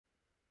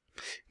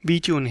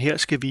Videoen her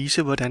skal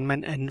vise, hvordan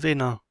man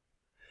anvender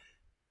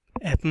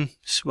appen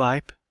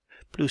Swype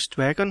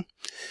Dragon,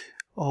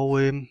 og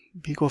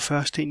vi går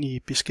først ind i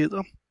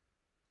beskeder,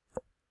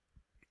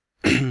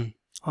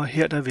 og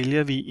her der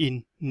vælger vi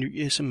en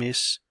ny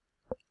sms.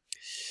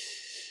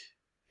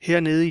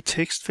 Hernede i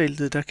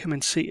tekstfeltet, der kan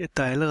man se, at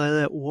der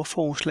allerede er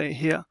ordforslag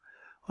her,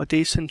 og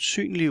det er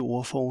sandsynlige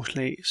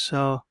ordforslag,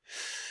 så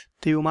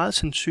det er jo meget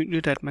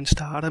sandsynligt, at man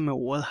starter med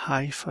ordet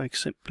hej for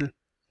eksempel.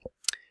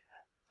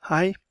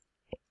 Hej,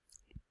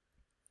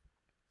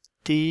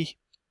 det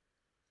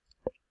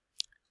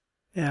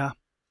er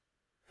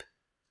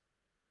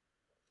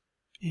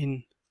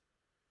en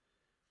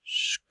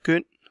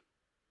skøn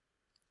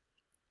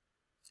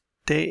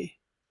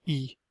dag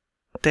i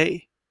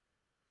dag.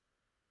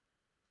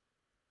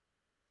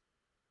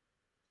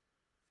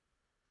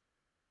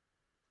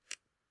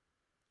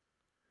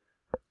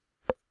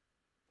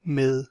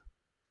 Med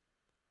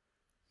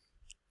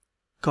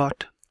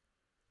godt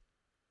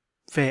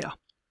vejr.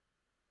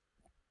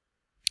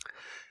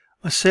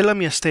 Og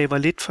selvom jeg staver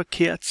lidt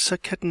forkert, så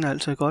kan den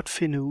altså godt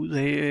finde ud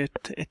af,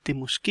 at det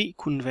måske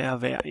kunne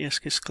være vejr, jeg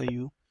skal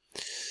skrive.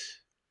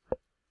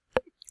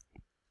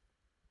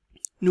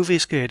 Nu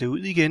visker jeg det ud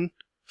igen,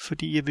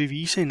 fordi jeg vil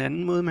vise en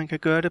anden måde, man kan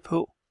gøre det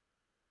på.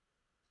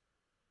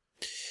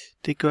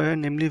 Det gør jeg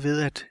nemlig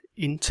ved at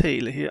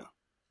indtale her.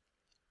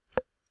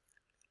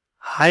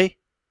 Hej,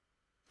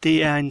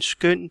 det er en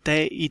skøn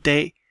dag i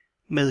dag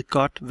med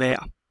godt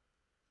vejr.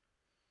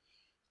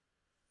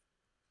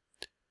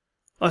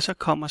 Og så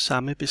kommer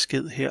samme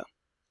besked her,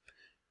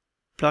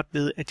 blot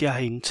ved at jeg har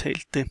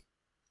indtalt det.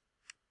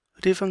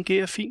 Og det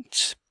fungerer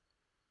fint.